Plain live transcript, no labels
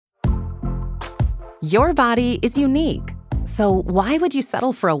Your body is unique. So why would you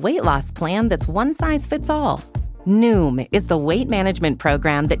settle for a weight loss plan that's one size fits all? Noom is the weight management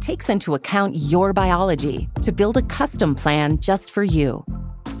program that takes into account your biology to build a custom plan just for you.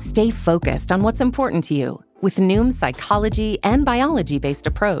 Stay focused on what's important to you with Noom's psychology and biology-based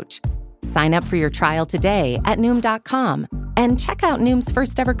approach. Sign up for your trial today at Noom.com and check out Noom's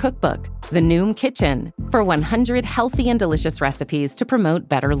first ever cookbook, The Noom Kitchen, for 100 healthy and delicious recipes to promote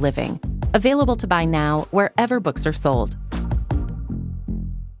better living. Available to buy now wherever books are sold.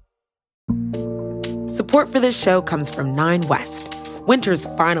 Support for this show comes from Nine West. Winter's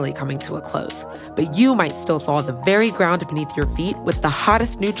finally coming to a close, but you might still thaw the very ground beneath your feet with the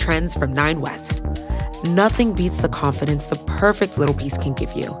hottest new trends from Nine West. Nothing beats the confidence the perfect little piece can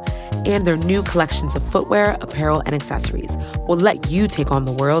give you. And their new collections of footwear, apparel, and accessories will let you take on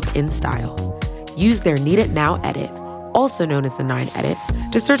the world in style. Use their Need It Now edit, also known as the 9 Edit,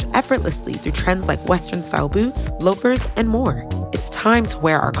 to search effortlessly through trends like Western-style boots, loafers, and more. It's time to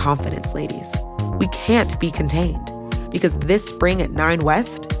wear our confidence, ladies. We can't be contained, because this spring at 9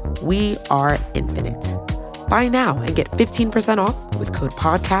 West, we are infinite. Buy now and get 15% off with code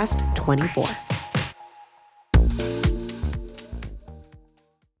PODCAST24.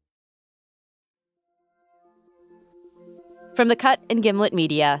 From The Cut and Gimlet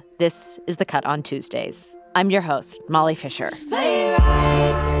Media, this is The Cut on Tuesdays. I'm your host, Molly Fisher. Play it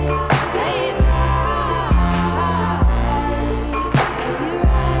right, play it right,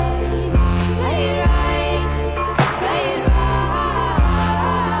 play it right, play it right.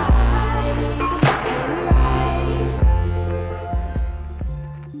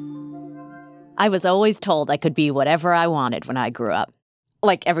 I was always told I could be whatever I wanted when I grew up.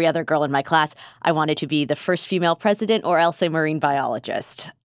 Like every other girl in my class, I wanted to be the first female president or else a marine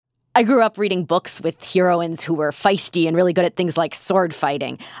biologist. I grew up reading books with heroines who were feisty and really good at things like sword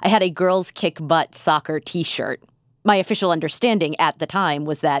fighting. I had a girls kick butt soccer t-shirt. My official understanding at the time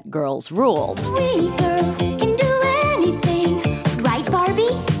was that girls ruled. We girls can do anything, right, Barbie?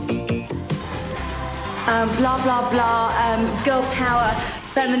 Blah, blah, blah, girl power,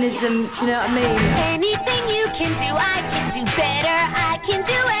 feminism, you know what I mean? Anything you can do, I can do better. I can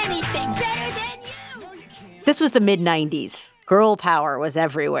do anything better than you. This was the mid-90s. Girl power was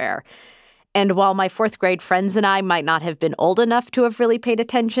everywhere. And while my fourth grade friends and I might not have been old enough to have really paid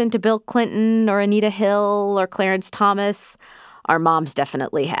attention to Bill Clinton or Anita Hill or Clarence Thomas, our moms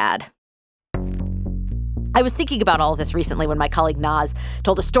definitely had. I was thinking about all of this recently when my colleague Naz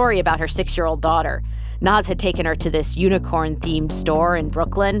told a story about her 6-year-old daughter. Naz had taken her to this unicorn-themed store in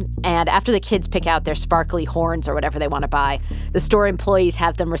Brooklyn, and after the kids pick out their sparkly horns or whatever they want to buy, the store employees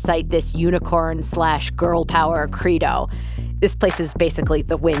have them recite this unicorn/girl power credo. This place is basically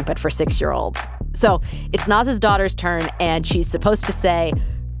the Wing, but for 6-year-olds. So it's Naz's daughter's turn, and she's supposed to say,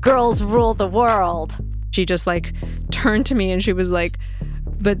 "Girls rule the world." She just, turned to me and she was like,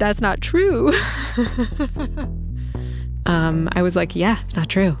 "But that's not true." I was like, yeah, it's not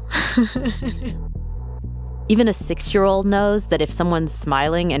true. Even a 6-year-old knows that if someone's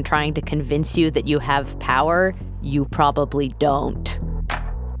smiling and trying to convince you that you have power, you probably don't.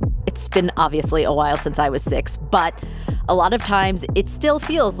 It's been obviously a while since I was 6, but a lot of times it still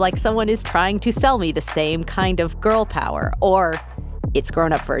feels like someone is trying to sell me the same kind of girl power, or its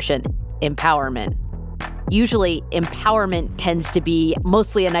grown-up version, empowerment. Usually, empowerment tends to be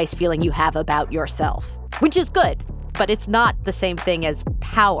mostly a nice feeling you have about yourself, which is good, but it's not the same thing as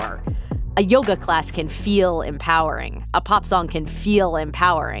power. A yoga class can feel empowering. A pop song can feel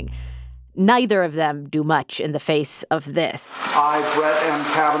empowering. Neither of them do much in the face of this. I, Brett M.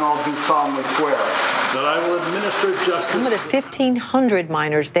 Kavanaugh, do solemnly swear that I will administer justice. Some of the 1,500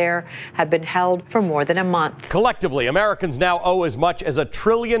 minors there have been held for more than a month. Collectively, Americans now owe as much as $1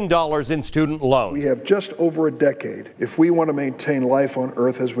 trillion in student loans. We have just over a decade if we want to maintain life on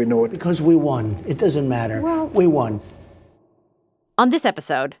Earth as we know it. Because we won. It doesn't matter. Well, we won. On this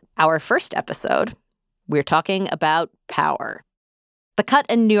episode, our first episode, we're talking about power. The Cut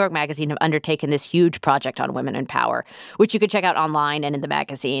and New York Magazine have undertaken this huge project on women in power, which you can check out online and in the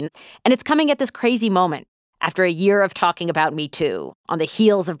magazine. And it's coming at this crazy moment, after a year of talking about Me Too, on the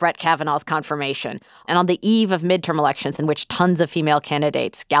heels of Brett Kavanaugh's confirmation, and on the eve of midterm elections in which tons of female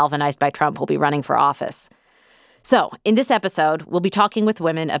candidates, galvanized by Trump, will be running for office. So, in this episode, we'll be talking with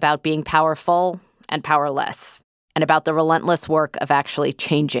women about being powerful and powerless, and about the relentless work of actually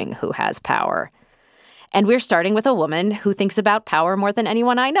changing who has power. And we're starting with a woman who thinks about power more than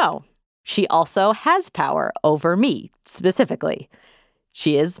anyone I know. She also has power over me, specifically.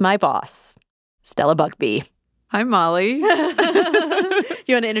 She is my boss, Stella Bugbee. Hi, Molly. Do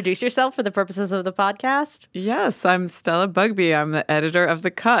you want to introduce yourself for the purposes of the podcast? Yes, I'm Stella Bugbee. I'm the editor of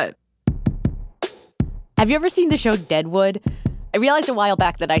The Cut. Have you ever seen the show Deadwood? I realized a while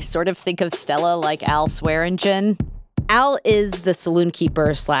back that I sort of think of Stella like Al Swearingen. Al is the saloon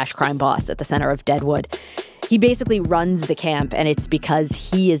keeper / crime boss at the center of Deadwood. He basically runs the camp, and it's because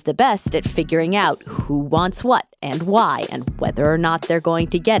he is the best at figuring out who wants what and why and whether or not they're going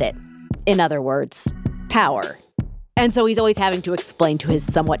to get it. In other words, power. And so he's always having to explain to his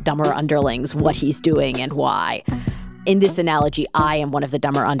somewhat dumber underlings what he's doing and why. In this analogy, I am one of the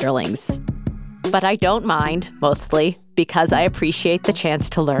dumber underlings. But I don't mind, mostly, because I appreciate the chance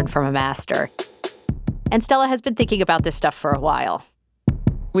to learn from a master. And Stella has been thinking about this stuff for a while.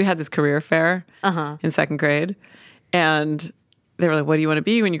 We had this career fair in second grade, and they were like, what do you want to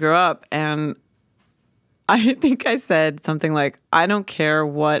be when you grow up? And I think I said something like, I don't care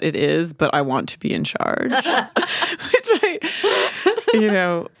what it is, but I want to be in charge. Which I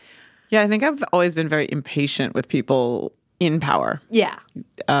think I've always been very impatient with people in power. Yeah.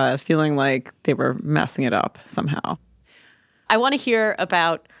 Feeling like they were messing it up somehow. I want to hear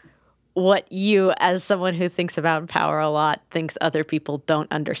about what you, as someone who thinks about power a lot, thinks other people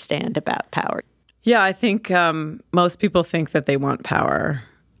don't understand about power. Yeah, I think most people think that they want power,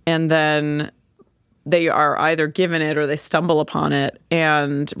 and then they are either given it or they stumble upon it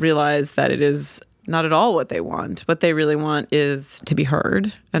and realize that it is not at all what they want. What they really want is to be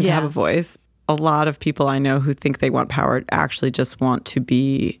heard and to have a voice. A lot of people I know who think they want power actually just want to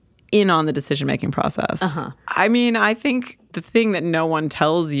be in on the decision-making process. I mean, I think the thing that no one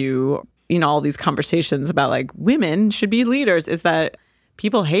tells you in all these conversations about like women should be leaders is that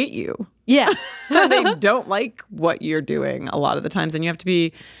people hate you. Yeah. They don't like what you're doing a lot of the times. And you have to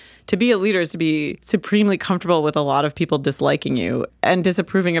be a leader is to be supremely comfortable with a lot of people disliking you and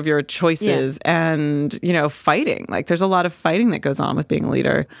disapproving of your choices and, fighting. Like there's a lot of fighting that goes on with being a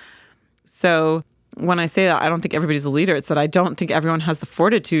leader. So when I say that I don't think everybody's a leader, it's that I don't think everyone has the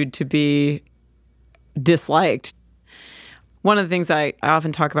fortitude to be disliked. One of the things I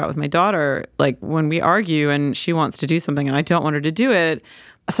often talk about with my daughter, like when we argue and she wants to do something and I don't want her to do it,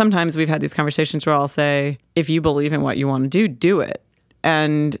 sometimes we've had these conversations where I'll say, if you believe in what you want to do, do it.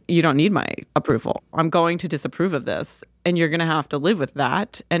 And you don't need my approval. I'm going to disapprove of this, and you're going to have to live with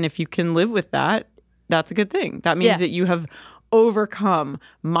that. And if you can live with that, that's a good thing. That means that you have overcome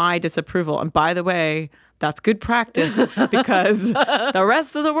my disapproval. And by the way, that's good practice because the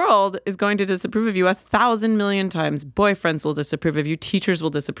rest of the world is going to disapprove of you 1,000 million times. Boyfriends will disapprove of you. Teachers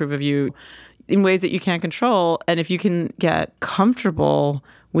will disapprove of you in ways that you can't control. And if you can get comfortable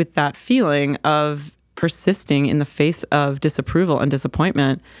with that feeling of persisting in the face of disapproval and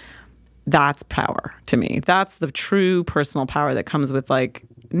disappointment, that's power to me. That's the true personal power that comes with like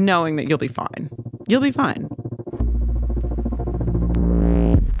knowing that you'll be fine. You'll be fine.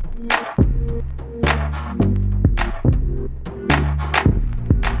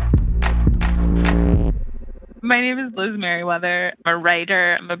 My name is Liz Merriweather. I'm a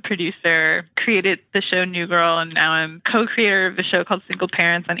writer. I'm a producer. Created the show New Girl, and now I'm co-creator of a show called Single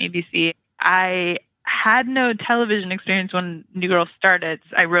Parents on ABC. I had no television experience when New Girl started.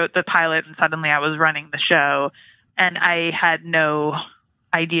 I wrote the pilot, and suddenly I was running the show, and I had no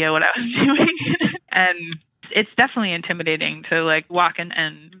idea what I was doing. And it's definitely intimidating to like walk in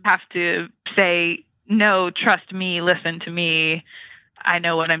and have to say, no, trust me, listen to me. I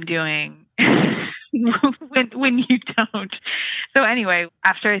know what I'm doing. when you don't. So anyway,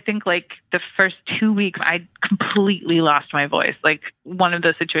 after I think like the first 2 weeks, I completely lost my voice. Like one of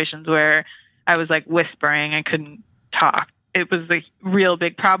those situations where I was like whispering, I couldn't talk. It was a real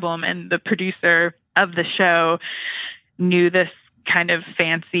big problem. And the producer of the show knew this kind of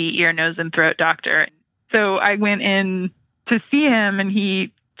fancy ear, nose, and throat doctor. So I went in to see him and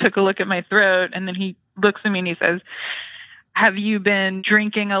he took a look at my throat and then he looks at me and he says, have you been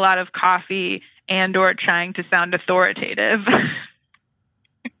drinking a lot of coffee and or trying to sound authoritative?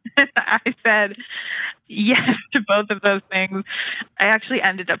 I said yes to both of those things. I actually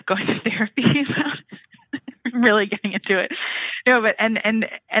ended up going to therapy about really getting into it. No, but and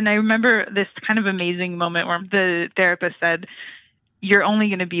I remember this kind of amazing moment where the therapist said, you're only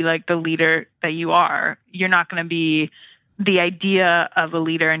going to be like the leader that you are. You're not going to be the idea of a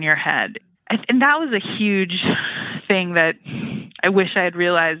leader in your head. And that was a huge thing that I wish I had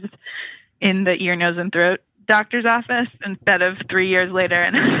realized in the ear, nose, and throat doctor's office instead of 3 years later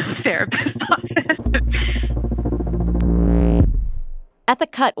in a therapist's office. At The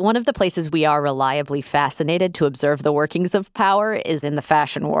Cut, one of the places we are reliably fascinated to observe the workings of power is in the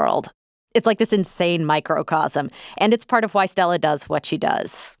fashion world. It's like this insane microcosm, and it's part of why Stella does what she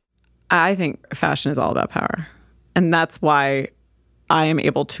does. I think fashion is all about power. And that's why I am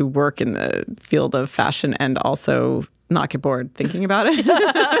able to work in the field of fashion and also not get bored thinking about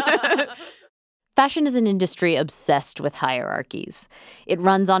it. Fashion is an industry obsessed with hierarchies. It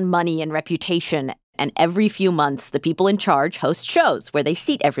runs on money and reputation, and every few months, the people in charge host shows where they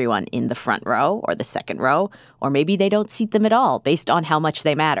seat everyone in the front row or the second row, or maybe they don't seat them at all based on how much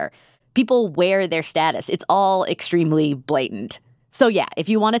they matter. People wear their status. It's all extremely blatant. So yeah, if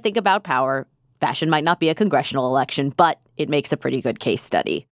you want to think about power, fashion might not be a congressional election, but it makes a pretty good case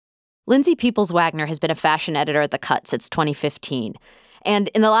study. Lindsay Peoples-Wagner has been a fashion editor at The Cut since 2015. And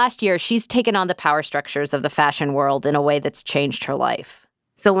in the last year, she's taken on the power structures of the fashion world in a way that's changed her life.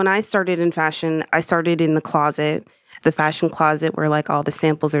 So when I started in fashion, I started in the closet, the fashion closet where like all the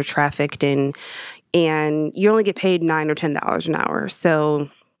samples are trafficked in, and you only get paid $9 or $10 an hour. So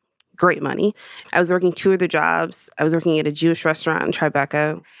great money. I was working 2 other jobs. I was working at a Jewish restaurant in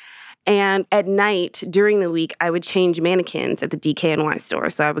Tribeca. And at night, during the week, I would change mannequins at the DKNY store.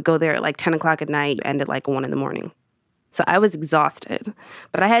 So I would go there at like 10 o'clock at night, end at like 1 in the morning. So I was exhausted,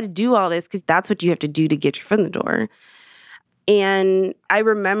 but I had to do all this because that's what you have to do to get your foot in the door. And I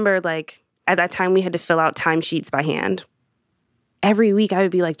remember like at that time we had to fill out timesheets by hand. Every week I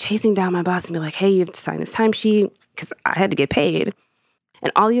would be like chasing down my boss and be like, hey, you have to sign this timesheet because I had to get paid.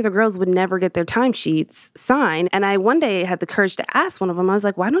 And all the other girls would never get their timesheets signed. And I one day had the courage to ask one of them, I was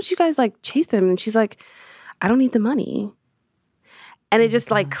like, why don't you guys like chase them? And she's like, I don't need the money. And it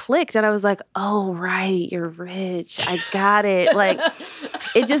just like clicked. And I was like, oh, right, you're rich. I got it. Like,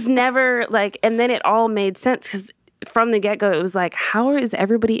 it just never like, and then it all made sense because from the get-go, it was like, how is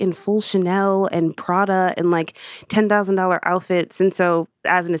everybody in full Chanel and Prada and like $10,000 outfits? And so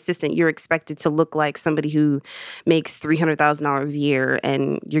as an assistant, you're expected to look like somebody who makes $300,000 a year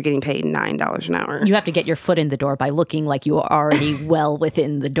and you're getting paid $9 an hour. You have to get your foot in the door by looking like you are already well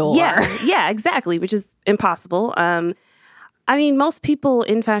within the door. Yeah, exactly, which is impossible. I mean, most people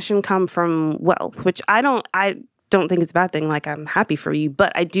in fashion come from wealth, which I don't think it's a bad thing. Like, I'm happy for you.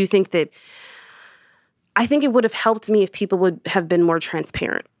 But I do think that I think it would have helped me if people would have been more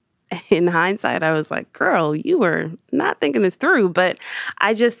transparent. In hindsight, I was like, girl, you were not thinking this through. But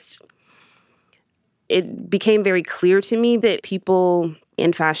it became very clear to me that people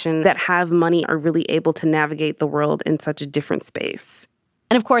in fashion that have money are really able to navigate the world in such a different space.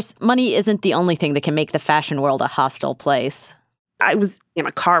 And of course, money isn't the only thing that can make the fashion world a hostile place. I was in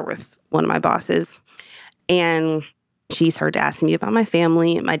a car with one of my bosses, and she started asking me about my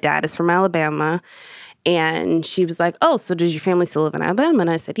family. My dad is from Alabama. And she was like, oh, so does your family still live in Alabama? And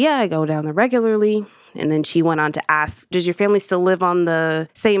I said, yeah, I go down there regularly. And then she went on to ask, does your family still live on the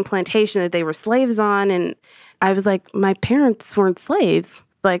same plantation that they were slaves on? And I was like, my parents weren't slaves.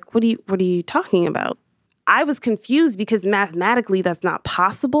 Like, what are you talking about? I was confused because mathematically that's not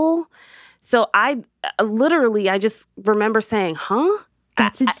possible. So I just remember saying, huh?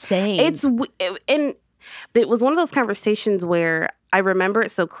 That's insane. It was one of those conversations where I remember it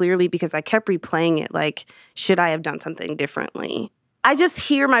so clearly because I kept replaying it like, should I have done something differently? I just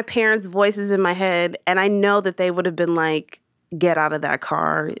hear my parents' voices in my head, and I know that they would have been like, get out of that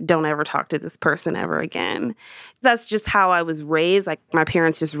car. Don't ever talk to this person ever again. That's just how I was raised. Like, my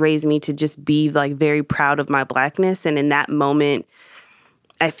parents just raised me to just be like very proud of my Blackness. And in that moment,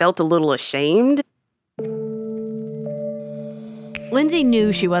 I felt a little ashamed. Lindsay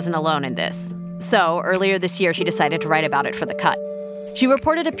knew she wasn't alone in this. So earlier this year, she decided to write about it for The Cut. She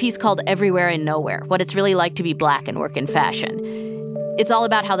reported a piece called Everywhere and Nowhere, What It's Really Like to Be Black and Work in Fashion. It's all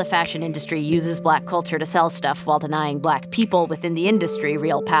about how the fashion industry uses Black culture to sell stuff while denying Black people within the industry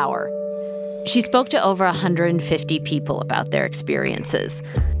real power. She spoke to over 150 people about their experiences,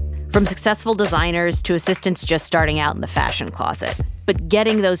 from successful designers to assistants just starting out in the fashion closet. But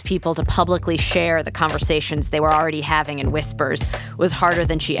getting those people to publicly share the conversations they were already having in whispers was harder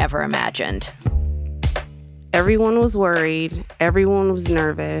than she ever imagined. Everyone was worried. Everyone was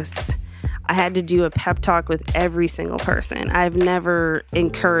nervous. I had to do a pep talk with every single person. I've never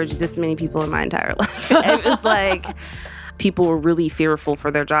encouraged this many people in my entire life. It was like people were really fearful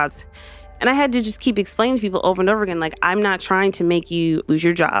for their jobs. And I had to just keep explaining to people over and over again, like, I'm not trying to make you lose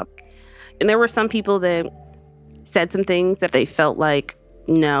your job. And there were some people that said some things that they felt like,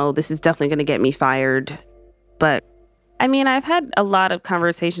 no, this is definitely going to get me fired. But I mean, I've had a lot of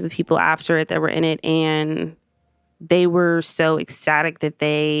conversations with people after it that were in it, and they were so ecstatic that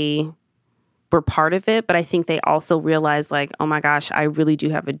they were part of it. But I think they also realized, like, oh my gosh, I really do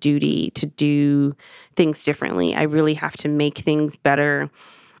have a duty to do things differently. I really have to make things better.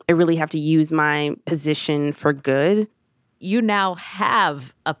 I really have to use my position for good. You now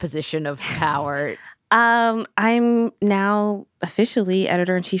have a position of power. I'm now officially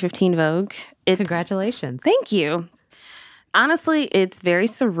editor-in-chief of Teen Vogue. Congratulations. Thank you. Honestly, it's very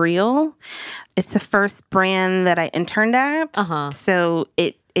surreal. It's the first brand that I interned at. Uh-huh. So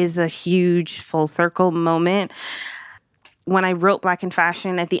it is a huge full circle moment. When I wrote Black in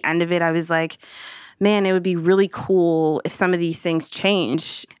Fashion, at the end of it, I was like, man, it would be really cool if some of these things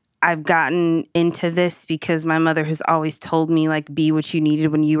change. I've gotten into this because my mother has always told me, like, be what you needed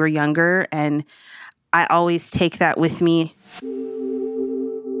when you were younger. And I always take that with me.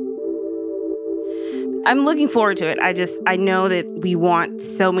 I'm looking forward to it. I know that we want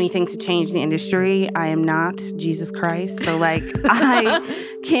so many things to change in the industry. I am not Jesus Christ. So, like, I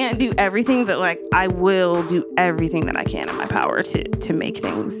can't do everything, but, like, I will do everything that I can in my power to make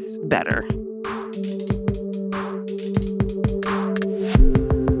things better.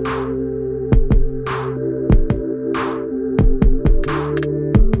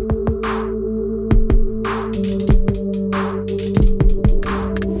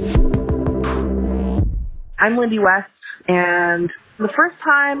 I'm Lindy West, and the first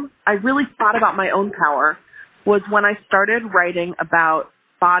time I really thought about my own power was when I started writing about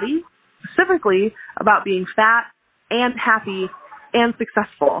body, specifically about being fat and happy and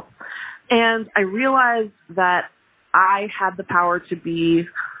successful. And I realized that I had the power to be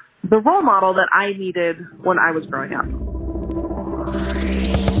the role model that I needed when I was growing up.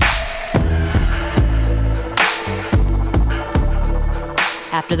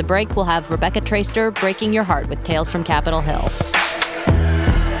 After the break, we'll have Rebecca Traister breaking your heart with Tales from Capitol Hill.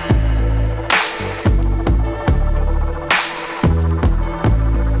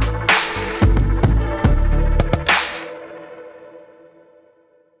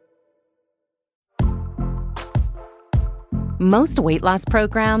 Most weight loss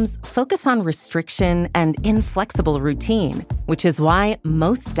programs focus on restriction and inflexible routine, which is why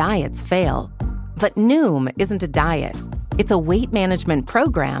most diets fail. But Noom isn't a diet. It's a weight management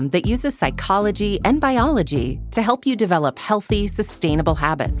program that uses psychology and biology to help you develop healthy, sustainable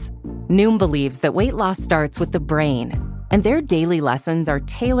habits. Noom believes that weight loss starts with the brain, and their daily lessons are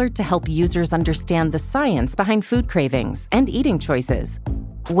tailored to help users understand the science behind food cravings and eating choices.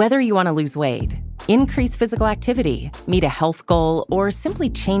 Whether you want to lose weight, increase physical activity, meet a health goal, or simply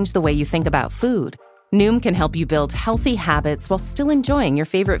change the way you think about food, Noom can help you build healthy habits while still enjoying your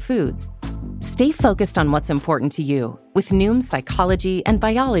favorite foods. Stay focused on what's important to you with Noom's psychology and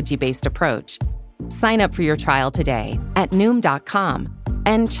biology-based approach. Sign up for your trial today at Noom.com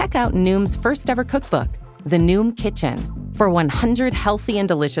and check out Noom's first ever cookbook, The Noom Kitchen, for 100 healthy and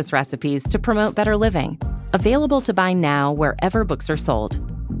delicious recipes to promote better living. Available to buy now wherever books are sold.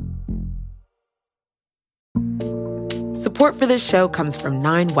 Support for this show comes from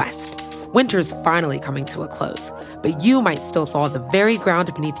 9 West. Winter's finally coming to a close, but you might still thaw the very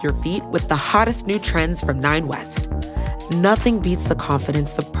ground beneath your feet with the hottest new trends from 9 West. Nothing beats the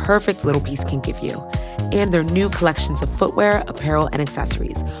confidence the perfect little piece can give you. And their new collections of footwear, apparel, and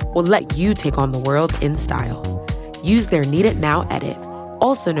accessories will let you take on the world in style. Use their Need It Now edit,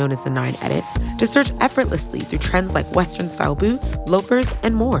 also known as the 9 Edit, to search effortlessly through trends like Western-style boots, loafers,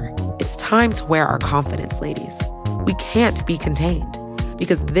 and more. It's time to wear our confidence, ladies. We can't be contained.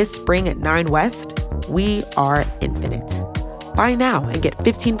 Because this spring at 9 West, we are infinite. Buy now and get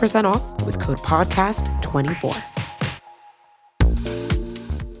 15% off with code PODCAST24.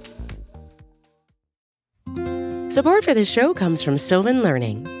 Support for this show comes from Sylvan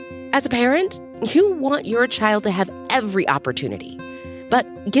Learning. As a parent, you want your child to have every opportunity.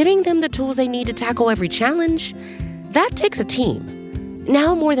 But giving them the tools they need to tackle every challenge, that takes a team.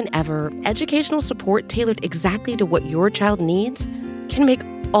 Now more than ever, educational support tailored exactly to what your child needs can make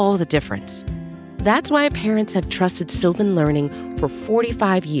all the difference. That's why parents have trusted Sylvan Learning for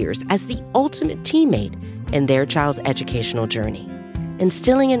 45 years as the ultimate teammate in their child's educational journey,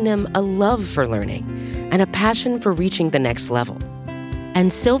 instilling in them a love for learning and a passion for reaching the next level.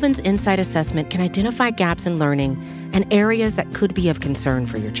 And Sylvan's Insight Assessment can identify gaps in learning and areas that could be of concern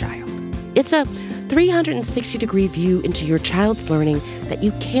for your child. It's a 360-degree view into your child's learning that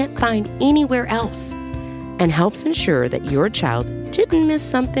you can't find anywhere else, and helps ensure that your child didn't miss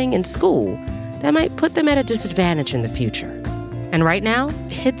something in school that might put them at a disadvantage in the future. And right now,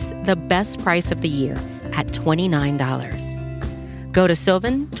 it's the best price of the year at $29. Go to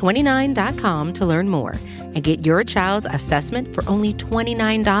sylvan29.com to learn more and get your child's assessment for only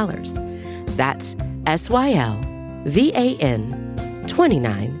 $29. That's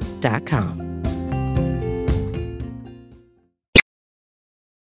SYLVAN29.com.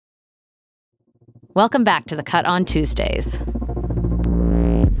 Welcome back to The Cut on Tuesdays.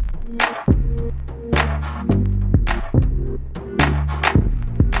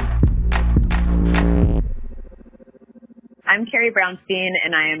 I'm Carrie Brownstein,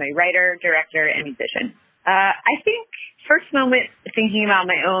 and I am a writer, director, and musician. I think first moment thinking about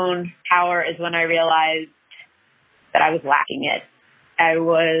my own power is when I realized that I was lacking it. I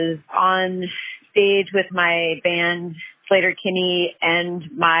was on stage with my band, Sleater-Kinney, and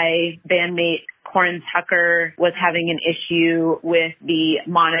my bandmate, Corin Tucker, was having an issue with the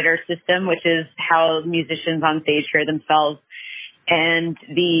monitor system, which is how musicians on stage hear themselves. And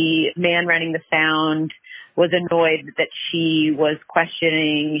the man running the sound was annoyed that she was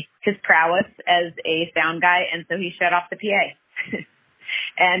questioning his prowess as a sound guy, and so he shut off the PA.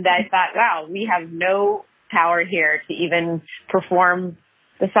 And I thought, wow, we have no power here to even perform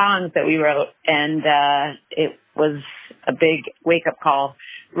the songs that we wrote. And it was a big wake-up call,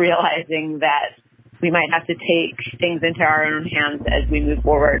 realizing that we might have to take things into our own hands as we move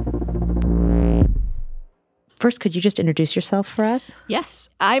forward. First, could you just introduce yourself for us? Yes.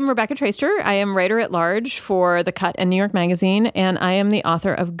 I'm Rebecca Traister. I am writer-at-large for The Cut and New York Magazine, and I am the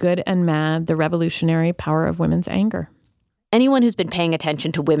author of Good and Mad, The Revolutionary Power of Women's Anger. Anyone who's been paying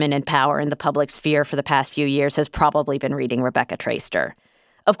attention to women in power in the public sphere for the past few years has probably been reading Rebecca Traister.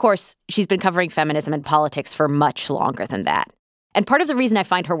 Of course, she's been covering feminism and politics for much longer than that. And part of the reason I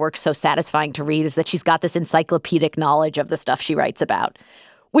find her work so satisfying to read is that she's got this encyclopedic knowledge of the stuff she writes about,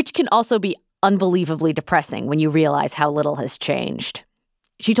 which can also be unbelievably depressing when you realize how little has changed.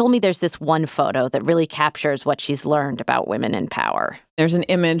 She told me there's this one photo that really captures what she's learned about women in power. There's an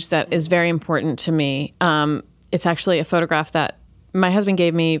image that is very important to me. It's actually a photograph that my husband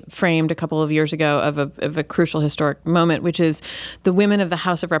gave me framed a couple of years ago of a crucial historic moment, which is the women of the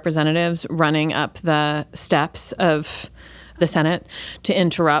House of Representatives running up the steps of the Senate to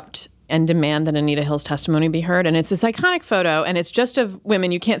interrupt and demand that Anita Hill's testimony be heard. And it's this iconic photo, and it's just of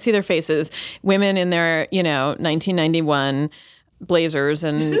women. You can't see their faces. Women in their, 1991 blazers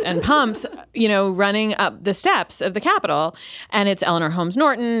and pumps, running up the steps of the Capitol. And it's Eleanor Holmes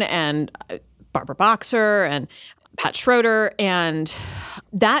Norton and Barbara Boxer and Pat Schroeder. And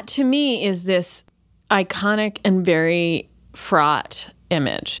that, to me, is this iconic and very fraught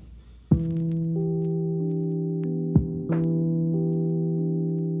image.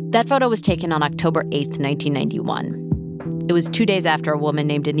 That photo was taken on October 8th, 1991. It was 2 days after a woman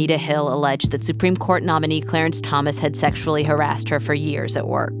named Anita Hill alleged that Supreme Court nominee Clarence Thomas had sexually harassed her for years at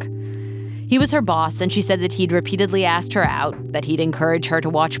work. He was her boss, and she said that he'd repeatedly asked her out, that he'd encourage her to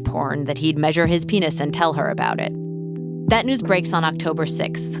watch porn, that he'd measure his penis and tell her about it. That news breaks on October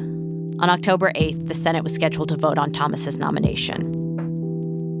 6th. On October 8th, the Senate was scheduled to vote on Thomas's nomination.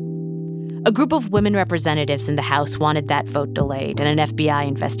 A group of women representatives in the House wanted that vote delayed and an FBI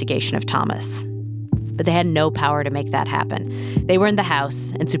investigation of Thomas. But they had no power to make that happen. They were in the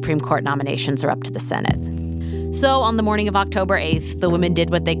House, and Supreme Court nominations are up to the Senate. So on the morning of October 8th, the women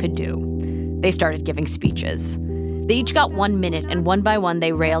did what they could do. They started giving speeches. They each got 1 minute, and one by one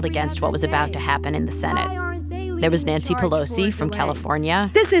they railed against what was about to happen in the Senate. There was Nancy Pelosi from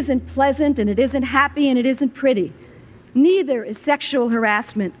California. This isn't pleasant, and it isn't happy, and it isn't pretty. Neither is sexual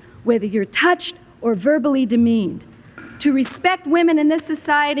harassment, whether you're touched or verbally demeaned. To respect women in this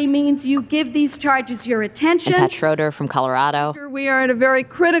society means you give these charges your attention. And Pat Schroeder from Colorado. We are at a very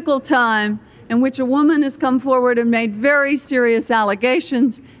critical time in which a woman has come forward and made very serious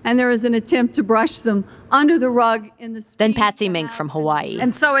allegations, and there is an attempt to brush them under the rug in the... Then Patsy Mink from Hawaii.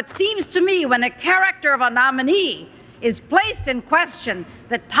 And so it seems to me when the character of a nominee is placed in question,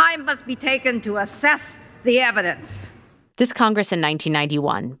 that time must be taken to assess the evidence. This Congress in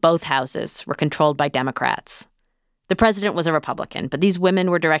 1991, both houses were controlled by Democrats. The president was a Republican, but these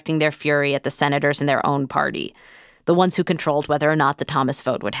women were directing their fury at the senators in their own party, the ones who controlled whether or not the Thomas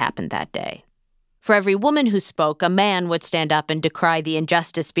vote would happen that day. For every woman who spoke, a man would stand up and decry the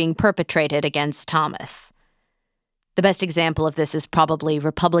injustice being perpetrated against Thomas. The best example of this is probably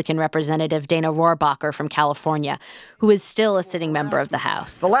Republican Representative Dana Rohrabacher from California, who is still a sitting member of the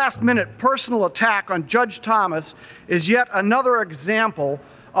House. The last-minute personal attack on Judge Thomas is yet another example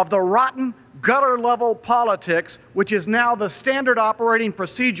of the rotten, gutter-level politics, which is now the standard operating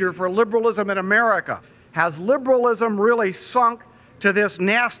procedure for liberalism in America. Has liberalism really sunk to this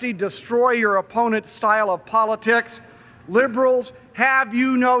nasty, destroy-your-opponent style of politics? Liberals, have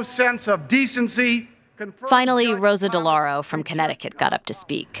you no sense of decency? Finally, Rosa DeLauro from Connecticut got up to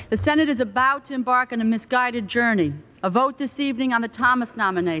speak. The Senate is about to embark on a misguided journey, a vote this evening on the Thomas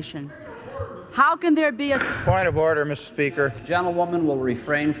nomination. How can there be a... Point of order, Mr. Speaker. The gentlewoman will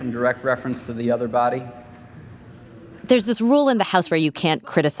refrain from direct reference to the other body. There's this rule in the House where you can't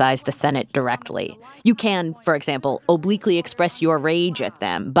criticize the Senate directly. You can, for example, obliquely express your rage at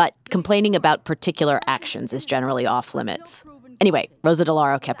them, but complaining about particular actions is generally off limits. Anyway, Rosa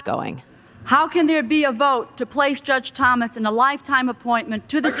DeLauro kept going. How can there be a vote to place Judge Thomas in a lifetime appointment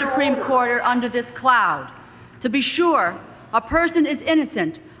to the Supreme Court under this cloud? To be sure, a person is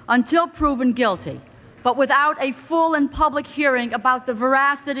innocent until proven guilty. but without a full and public hearing about the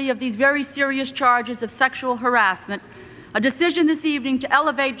veracity of these very serious charges of sexual harassment, a decision this evening to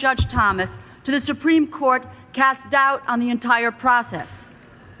elevate Judge Thomas to the Supreme Court casts doubt on the entire process.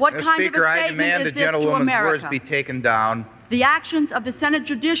 What Mr. kind Speaker, of a I statement demand is the this to gentlewoman's America? words be taken down. The actions of the Senate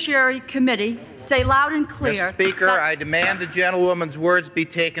Judiciary Committee say loud and clear. Mr. Speaker, I demand the gentlewoman's words be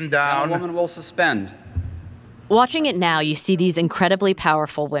taken down. The gentlewoman will suspend. Watching it now, you see these incredibly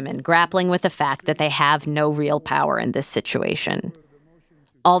powerful women grappling with the fact that they have no real power in this situation.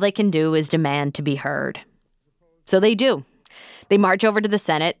 All they can do is demand to be heard. So they do. They march over to the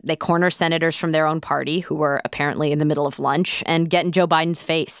Senate, they corner senators from their own party, who were apparently in the middle of lunch, and get in Joe Biden's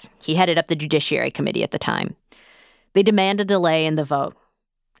face. He headed up the Judiciary Committee at the time. They demand a delay in the vote.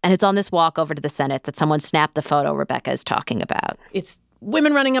 And it's on this walk over to the Senate that someone snapped the photo Rebecca is talking about. It's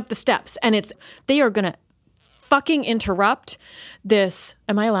women running up the steps, and they are going to fucking interrupt this.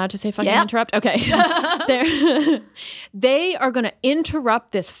 Am I allowed to say fucking interrupt? Okay. They are going to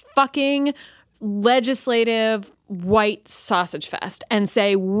interrupt this fucking legislative white sausage fest and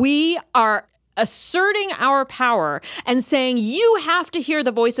say, we are asserting our power and saying, you have to hear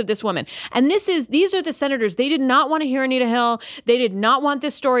the voice of this woman. And these are the senators. They did not want to hear Anita Hill. They did not want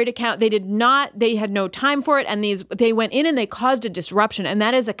this story to count. They had no time for it. And they went in and they caused a disruption. And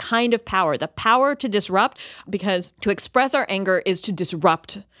that is a kind of power, the power to disrupt, because to express our anger is to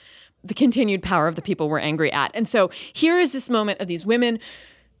disrupt the continued power of the people we're angry at. And so here is this moment of these women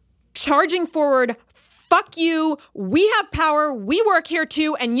charging forward. Fuck you. We have power. We work here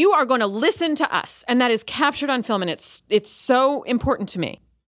too. And you are going to listen to us. And that is captured on film. And it's so important to me.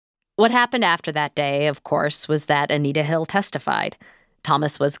 What happened after that day, of course, was that Anita Hill testified.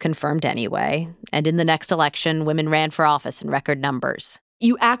 Thomas was confirmed anyway. And in the next election, women ran for office in record numbers.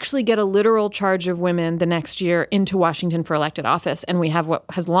 You actually get a literal charge of women the next year into Washington for elected office. And we have what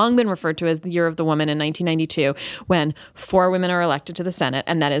has long been referred to as the Year of the Woman in 1992, when 4 women are elected to the Senate.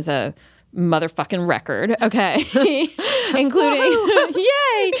 And that is a motherfucking record, okay?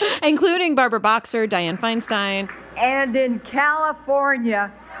 including Barbara Boxer, Dianne Feinstein. And in California,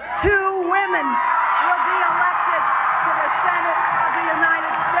 2 women will be elected to the Senate of the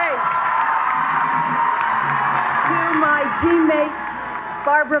United States. To my teammate,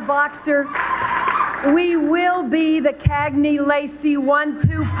 Barbara Boxer, we will be the Cagney-Lacey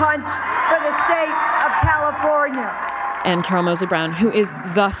 1-2 punch for the state of California. And Carol Moseley Brown, who is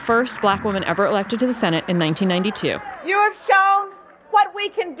the first Black woman ever elected to the Senate in 1992. You have shown what we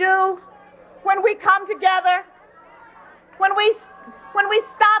can do when we come together, when we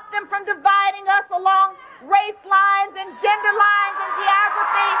stop them from dividing us along race lines and gender lines and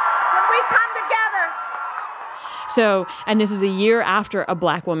geography, when we come together. So, and this is a year after a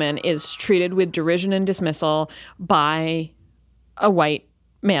Black woman is treated with derision and dismissal by a white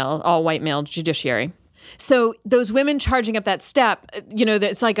male, all-white male judiciary. So those women charging up that step,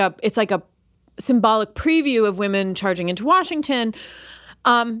 it's like a symbolic preview of women charging into Washington.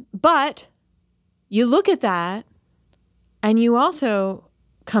 But you look at that and you also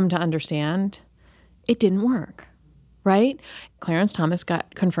come to understand it didn't work, right? Clarence Thomas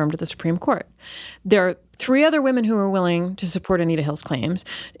got confirmed to the Supreme Court. There are 3 other women who were willing to support Anita Hill's claims.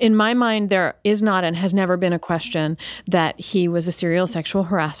 In my mind, there is not and has never been a question that he was a serial sexual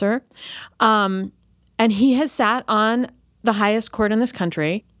harasser. And he has sat on the highest court in this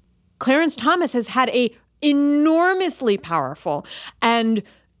country. Clarence Thomas has had a enormously powerful and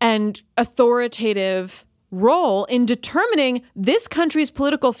authoritative role in determining this country's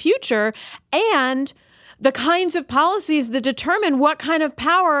political future and the kinds of policies that determine what kind of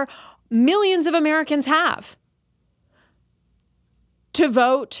power millions of Americans have to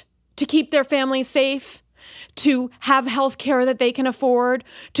vote, to keep their families safe, to have health care that they can afford,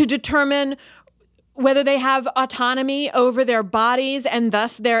 to determine whether they have autonomy over their bodies and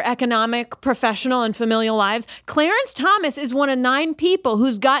thus their economic, professional, and familial lives. Clarence Thomas is one of 9 people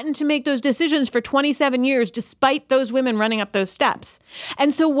who's gotten to make those decisions for 27 years, despite those women running up those steps.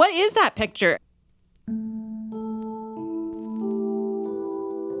 And so what is that picture?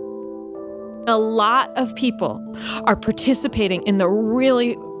 A lot of people are participating in the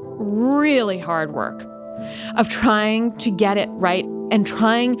really, really hard work of trying to get it right and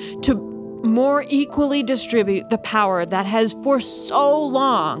trying to more equally distribute the power that has for so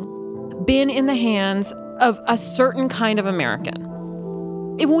long been in the hands of a certain kind of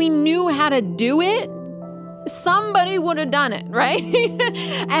American. If we knew how to do it, somebody would have done it, right?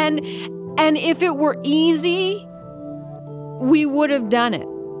 and if it were easy, we would have done it.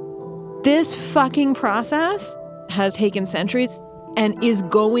 This fucking process has taken centuries and is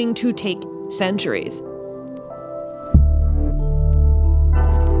going to take centuries.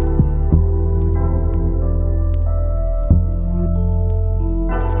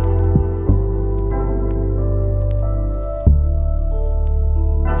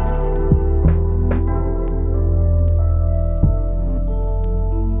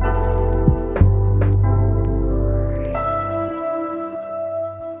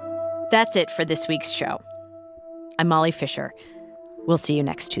 That's it for this week's show. I'm Molly Fisher. We'll see you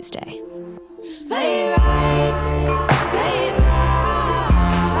next Tuesday. Play it right. Play it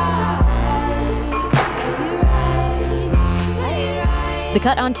right. The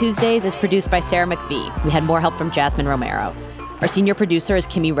Cut on Tuesdays is produced by Sarah McVie. We had more help from Jasmine Romero. Our senior producer is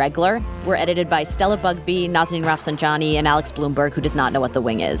Kimmy Regler. We're edited by Stella Bugbee, Nazanin Rafsanjani, and Alex Bloomberg, who does not know what The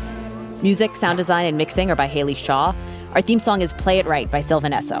Wing is. Music, sound design, and mixing are by Haley Shaw. Our theme song is Play It Right by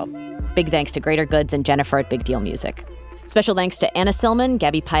Sylvan Esso. Big thanks to Greater Goods and Jennifer at Big Deal Music. Special thanks to Anna Silman,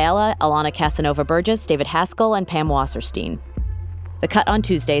 Gabby Paella, Alana Casanova-Burgess, David Haskell, and Pam Wasserstein. The Cut on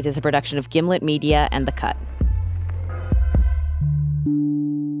Tuesdays is a production of Gimlet Media and The Cut.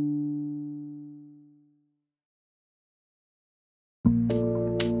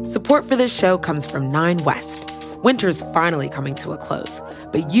 Support for this show comes from Nine West. Winter's finally coming to a close,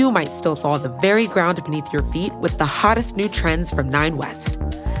 but you might still thaw the very ground beneath your feet with the hottest new trends from Nine West.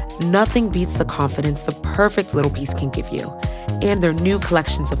 Nothing beats the confidence the perfect little piece can give you. And their new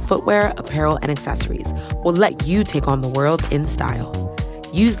collections of footwear, apparel, and accessories will let you take on the world in style.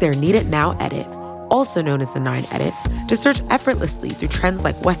 Use their Need It Now edit, also known as the 9 edit, to search effortlessly through trends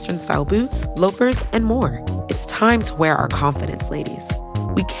like Western-style boots, loafers, and more. It's time to wear our confidence, ladies.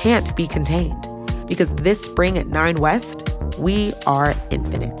 We can't be contained. Because this spring at 9 West, we are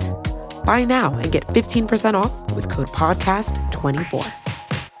infinite. Buy now and get 15% off with code PODCAST24.